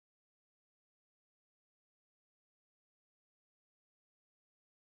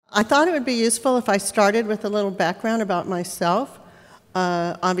I thought it would be useful if I started with a little background about myself.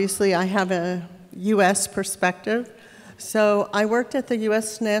 Obviously, I have a U.S. perspective. So I worked at the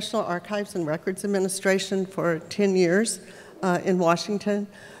U.S. National Archives and Records Administration for 10 years in Washington,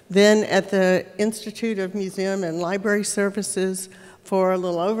 then at the Institute of Museum and Library Services for a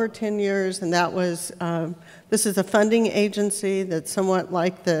little over 10 years, and that was, this is a funding agency that's somewhat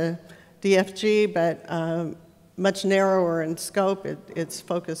like the DFG, but much narrower in scope. It's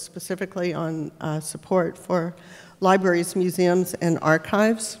focused specifically on support for libraries, museums, and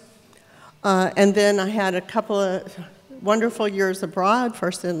archives. And then I had a couple of wonderful years abroad,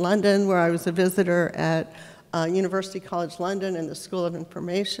 first in London, where I was a visitor at University College London and the School of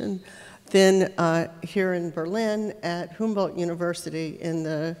Information, then here in Berlin at Humboldt University in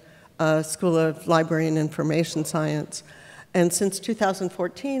the School of Library and Information Science. And since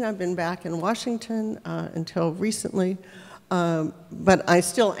 2014, I've been back in Washington until recently, but I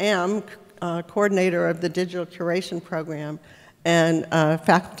still am coordinator of the Digital Curation Program and a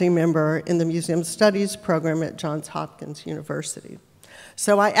faculty member in the Museum Studies program at Johns Hopkins University.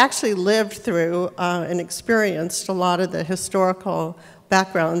 So I actually lived through and experienced a lot of the historical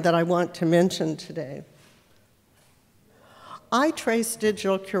background that I want to mention today. I trace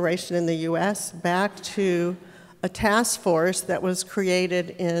digital curation in the US back to a task force that was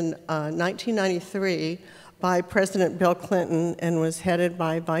created in 1993 by President Bill Clinton and was headed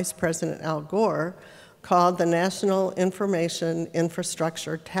by Vice President Al Gore, called the National Information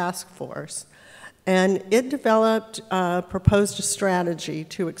Infrastructure Task Force. And it developed, proposed a strategy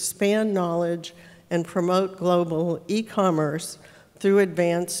to expand knowledge and promote global e-commerce through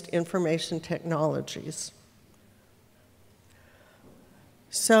advanced information technologies.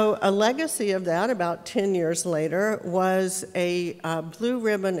 So a legacy of that, about 10 years later, was a blue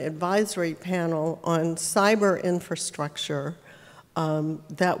ribbon advisory panel on cyber infrastructure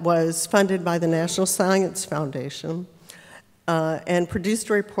that was funded by the National Science Foundation and produced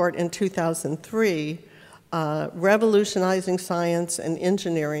a report in 2003, Revolutionizing Science and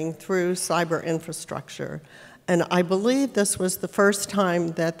Engineering Through Cyber Infrastructure. And I believe this was the first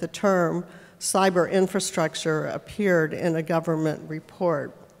time that the term cyber infrastructure appeared in a government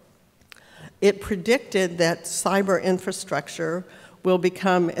report. It predicted that cyber infrastructure will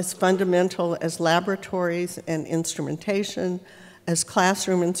become as fundamental as laboratories and instrumentation, as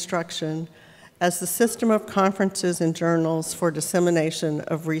classroom instruction, as the system of conferences and journals for dissemination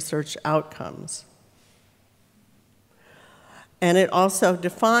of research outcomes. And it also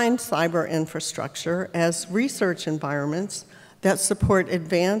defined cyber infrastructure as research environments that support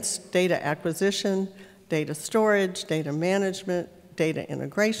advanced data acquisition, data storage, data management, data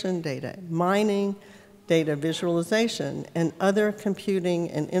integration, data mining, data visualization, and other computing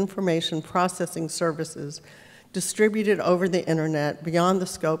and information processing services distributed over the internet beyond the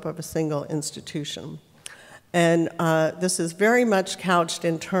scope of a single institution. And this is very much couched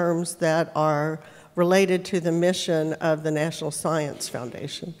in terms that are related to the mission of the National Science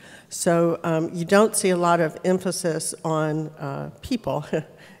Foundation. So you don't see a lot of emphasis on people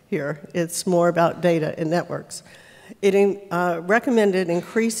here. It's more about data and networks. It recommended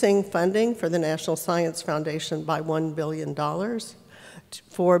increasing funding for the National Science Foundation by $1 billion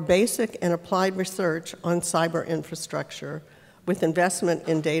for basic and applied research on cyber infrastructure with investment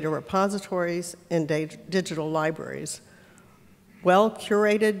in data repositories and digital libraries,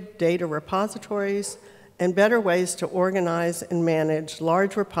 well-curated data repositories, and better ways to organize and manage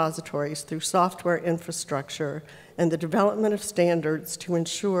large repositories through software infrastructure and the development of standards to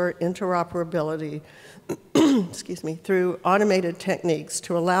ensure interoperability excuse me, through automated techniques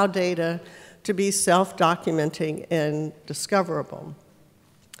to allow data to be self-documenting and discoverable.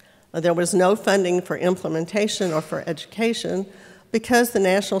 There was no funding for implementation or for education because the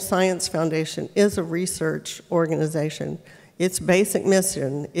National Science Foundation is a research organization. Its basic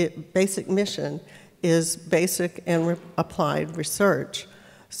mission is basic and applied research.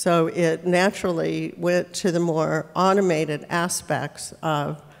 So it naturally went to the more automated aspects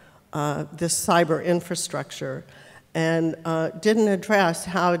of this cyber infrastructure and didn't address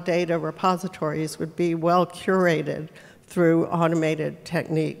how data repositories would be well curated through automated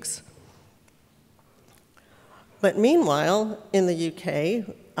techniques. But meanwhile, in the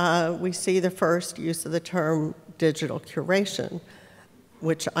UK, we see the first use of the term digital curation,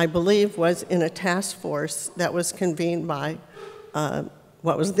 which I believe was in a task force that was convened by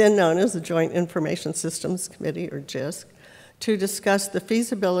what was then known as the Joint Information Systems Committee, or JISC, to discuss the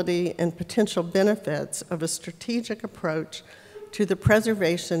feasibility and potential benefits of a strategic approach to the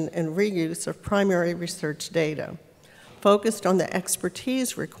preservation and reuse of primary research data, focused on the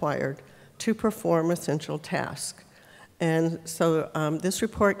expertise required to perform essential tasks. And so this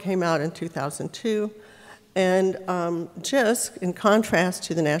report came out in 2002, and JISC, in contrast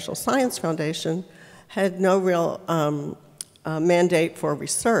to the National Science Foundation, had no real mandate for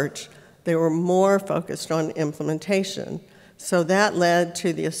research. They were more focused on implementation. So that led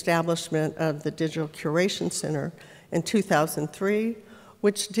to the establishment of the Digital Curation Center in 2003,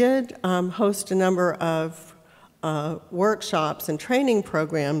 which did host a number of workshops and training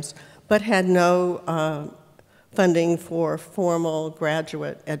programs, but had no funding for formal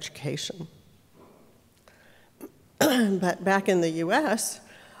graduate education. But back in the US,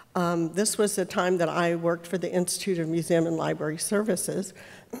 this was the time that I worked for the Institute of Museum and Library Services,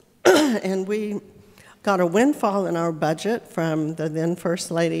 and we got a windfall in our budget from the then First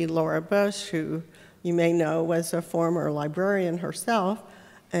Lady Laura Bush, who you may know was a former librarian herself,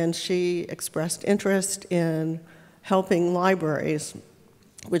 and she expressed interest in helping libraries,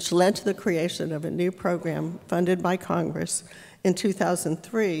 which led to the creation of a new program funded by Congress in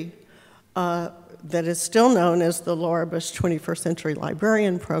 2003 that is still known as the Laura Bush 21st Century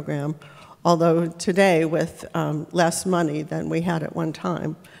Librarian Program, although today with less money than we had at one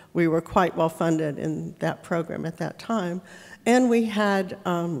time. We were quite well funded in that program at that time, and we had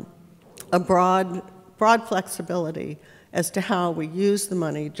a broad flexibility as to how we use the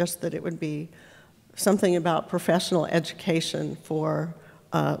money, just that it would be something about professional education for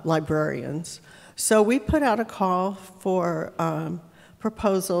librarians. So we put out a call for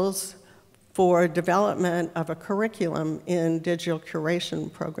proposals for development of a curriculum in digital curation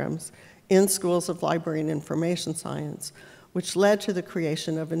programs in schools of library and information science, which led to the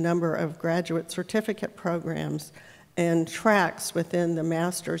creation of a number of graduate certificate programs and tracks within the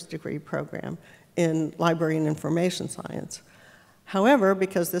master's degree program in library and information science. However,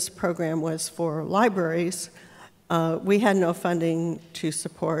 because this program was for libraries, we had no funding to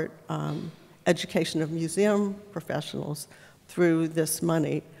support education of museum professionals through this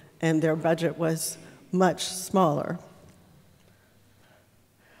money, and their budget was much smaller.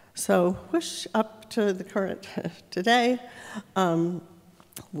 So, whoosh, up to the current today,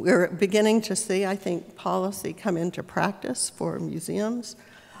 we're beginning to see, I think, policy come into practice for museums.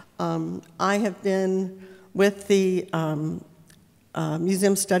 I have been with the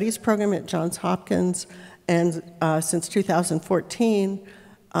Museum Studies program at Johns Hopkins, and since 2014,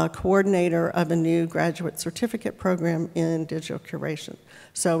 coordinator of a new graduate certificate program in digital curation.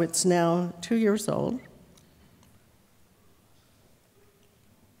 So it's now 2 years old.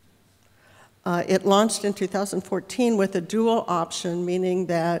 It launched in 2014 with a dual option, meaning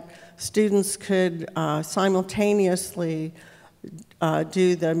that students could simultaneously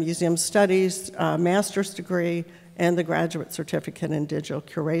do the museum studies master's degree and the graduate certificate in digital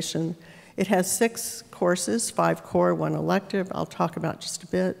curation. It has 6 courses, 5 core, 1 elective. I'll talk about just a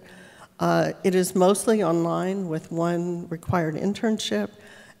bit. It is mostly online with 1 required internship,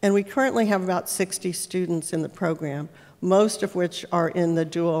 and we currently have about 60 students in the program, most of which are in the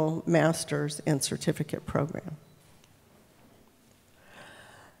dual master's and certificate program.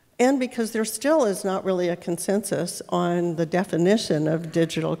 And because there still is not really a consensus on the definition of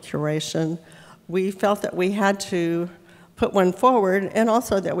digital curation, we felt that we had to put one forward, and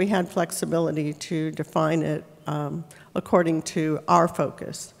also that we had flexibility to define it according to our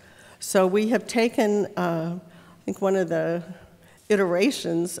focus. So we have taken, I think, one of the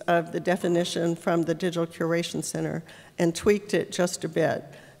iterations of the definition from the Digital Curation Center and tweaked it just a bit.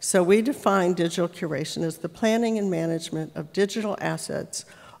 So we define digital curation as the planning and management of digital assets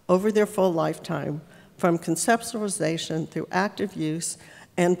over their full lifetime, from conceptualization through active use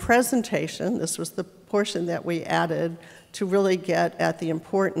and presentation. This was the portion that we added to really get at the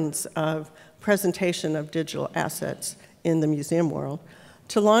importance of presentation of digital assets in the museum world,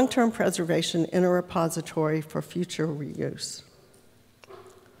 to long-term preservation in a repository for future reuse.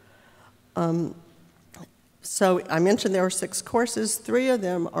 So I mentioned there are 6 courses. 3 of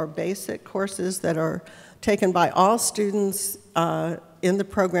them are basic courses that are taken by all students in the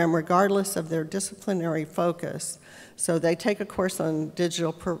program, regardless of their disciplinary focus. So they take a course on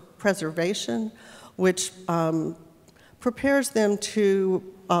digital preservation, which prepares them to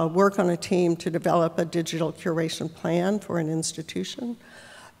work on a team to develop a digital curation plan for an institution.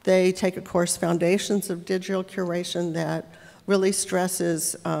 They take a course, Foundations of Digital Curation, that really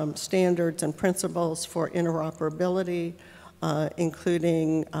stresses standards and principles for interoperability,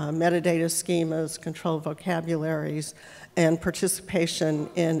 including metadata schemas, controlled vocabularies, and participation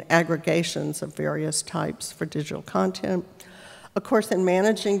in aggregations of various types for digital content. A course in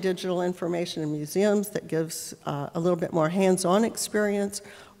managing digital information in museums that gives a little bit more hands-on experience,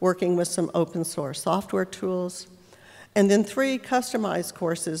 working with some open source software tools. And then 3 customized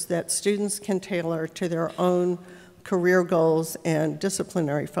courses that students can tailor to their own career goals and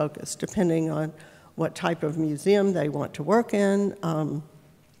disciplinary focus, depending on what type of museum they want to work in and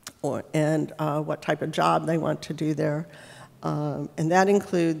what type of job they want to do there. And that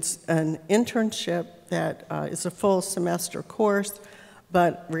includes an internship that is a full semester course,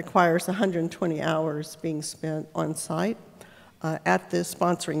 but requires 120 hours being spent on site at the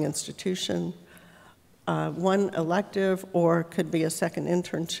sponsoring institution, one elective or could be a second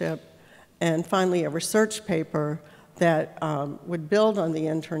internship, and finally a research paper that would build on the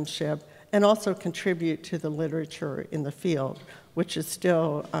internship and also contribute to the literature in the field, which is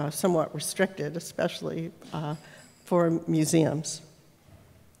still somewhat restricted, especially for museums.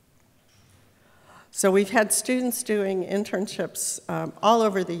 So we've had students doing internships all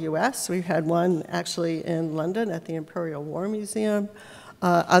over the US. We've had one actually in London at the Imperial War Museum,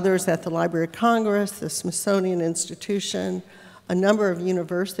 others at the Library of Congress, the Smithsonian Institution, a number of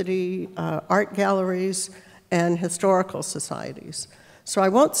university art galleries, and historical societies. So I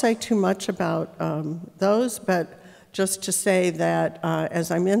won't say too much about those, but just to say that,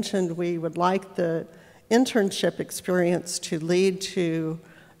 as I mentioned, we would like the internship experience to lead to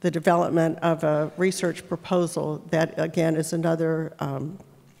the development of a research proposal that, again, is another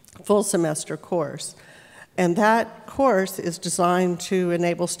full semester course. And that course is designed to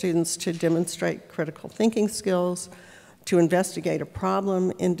enable students to demonstrate critical thinking skills, to investigate a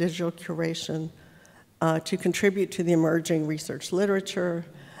problem in digital curation, to contribute to the emerging research literature,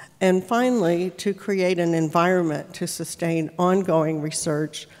 and finally, to create an environment to sustain ongoing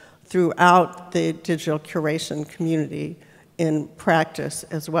research throughout the digital curation community in practice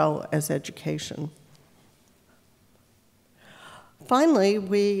as well as education. Finally,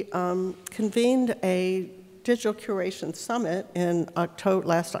 we convened a digital curation summit in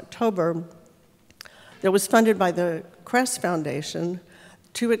last October that was funded by the Crest Foundation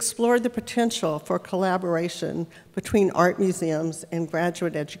to explore the potential for collaboration between art museums and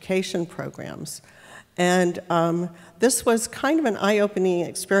graduate education programs. And this was kind of an eye-opening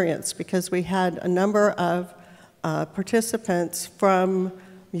experience because we had a number of participants from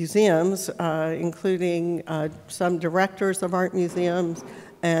museums, including some directors of art museums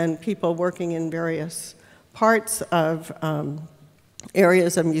and people working in various parts of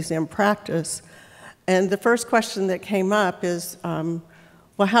areas of museum practice. And the first question that came up is,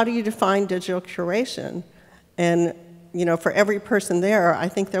 well, how do you define digital curation? And, you know, for every person there, I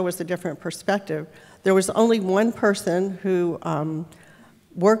think there was a different perspective. There was only one person who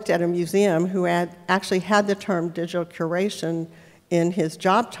worked at a museum who actually had the term digital curation in his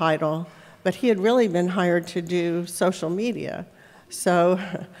job title, but he had really been hired to do social media. So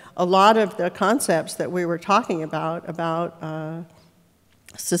a lot of the concepts that we were talking about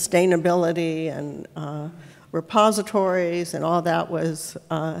sustainability and repositories and all that was,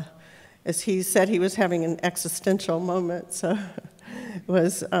 as he said, he was having an existential moment, so it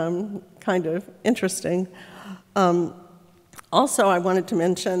was kind of interesting. Also, I wanted to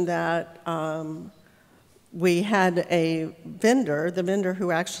mention that we had a vendor, the vendor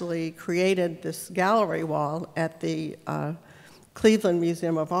who actually created this gallery wall at the Cleveland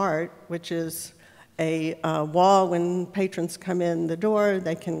Museum of Art, which is a wall when patrons come in the door,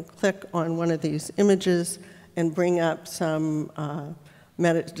 they can click on one of these images and bring up some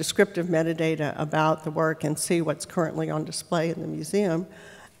descriptive metadata about the work and see what's currently on display in the museum.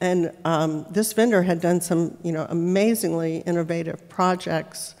 And this vendor had done some, you know, amazingly innovative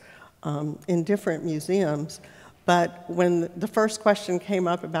projects in different museums. But when the first question came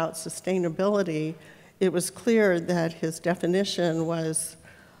up about sustainability, it was clear that his definition was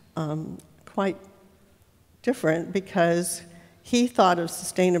quite different because he thought of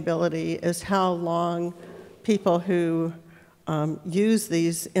sustainability as how long people who use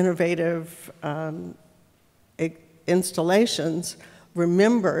these innovative installations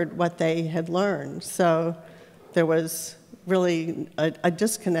remembered what they had learned. So there was really a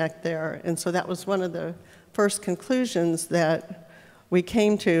disconnect there. And so that was one of the first conclusions that we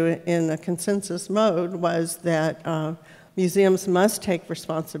came to in a consensus mode was that museums must take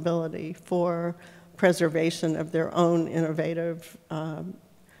responsibility for preservation of their own innovative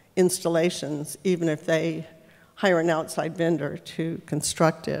installations, even if they hire an outside vendor to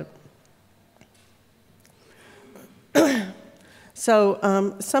construct it.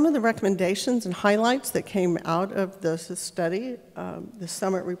 So some of the recommendations and highlights that came out of this study, the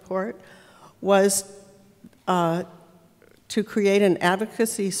summit report, was to create an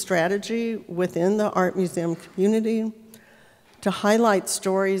advocacy strategy within the art museum community, to highlight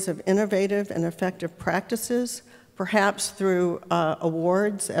stories of innovative and effective practices, perhaps through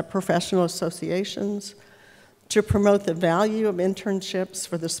awards at professional associations, to promote the value of internships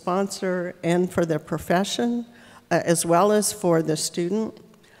for the sponsor and for the profession, as well as for the student,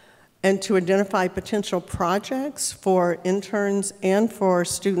 and to identify potential projects for interns and for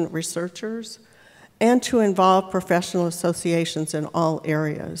student researchers, and to involve professional associations in all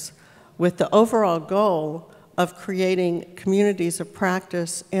areas, with the overall goal of creating communities of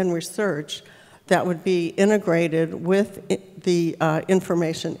practice and research that would be integrated with the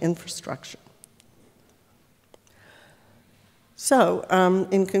information infrastructure. So,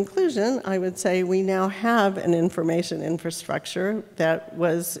 in conclusion, I would say we now have an information infrastructure that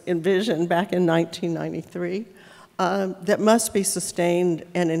was envisioned back in 1993 that must be sustained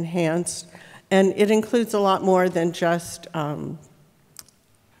and enhanced, and it includes a lot more than just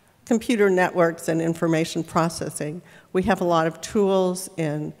computer networks and information processing. We have a lot of tools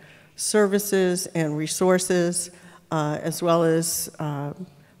and services and resources, as well as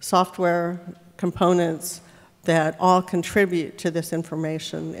software components that all contribute to this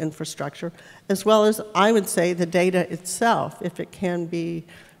information infrastructure, as well as, I would say, the data itself. If it can be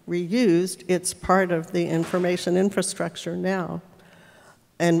reused, it's part of the information infrastructure now.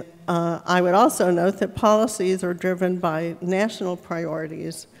 And I would also note that policies are driven by national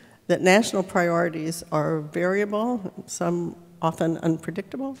priorities, that national priorities are variable, some often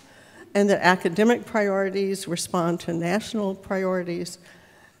unpredictable, and that academic priorities respond to national priorities.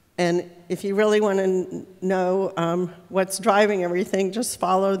 And if you really want to know what's driving everything, just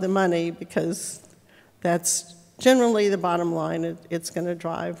follow the money, because that's generally the bottom line. It's going to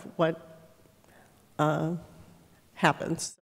drive what happens.